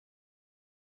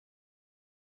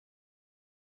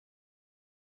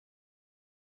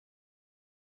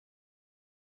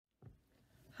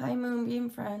Hi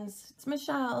Moonbeam friends, it's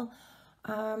Michelle.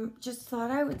 Just thought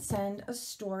I would send a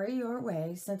story your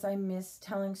way since I miss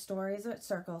telling stories at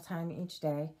circle time each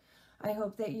day. I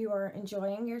hope that you are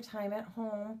enjoying your time at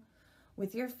home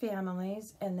with your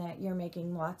families and that you're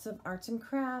making lots of arts and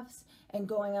crafts and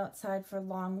going outside for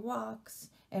long walks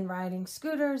and riding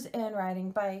scooters and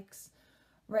riding bikes.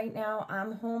 Right now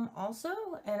I'm home also,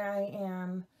 and I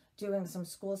am doing some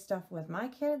school stuff with my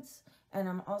kids, and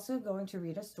I'm also going to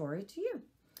read a story to you.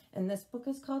 And this book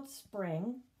is called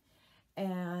Spring,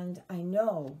 and I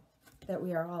know that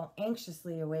we are all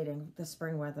anxiously awaiting the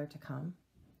spring weather to come.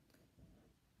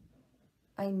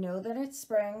 I know that it's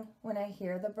spring when I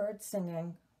hear the birds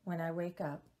singing when I wake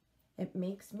up. It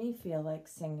makes me feel like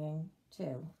singing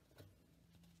too.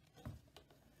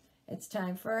 It's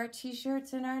time for our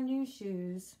t-shirts and our new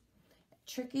shoes,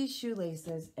 tricky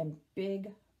shoelaces, and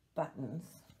big buttons.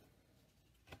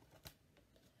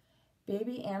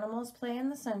 Baby animals play in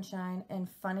the sunshine, and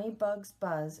funny bugs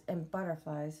buzz, and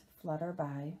butterflies flutter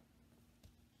by.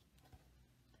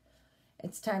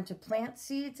 It's time to plant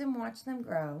seeds and watch them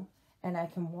grow, and I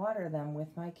can water them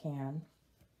with my can.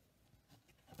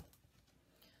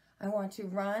 I want to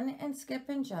run and skip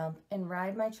and jump and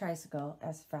ride my tricycle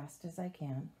as fast as I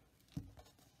can.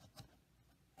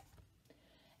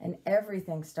 And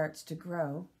everything starts to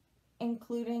grow,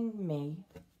 including me.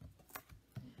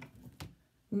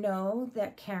 Know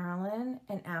that Carolyn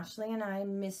and Ashley and I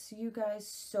miss you guys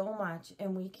so much,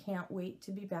 and we can't wait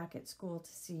to be back at school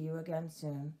to see you again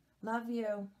soon. Love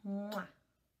you. Mwah.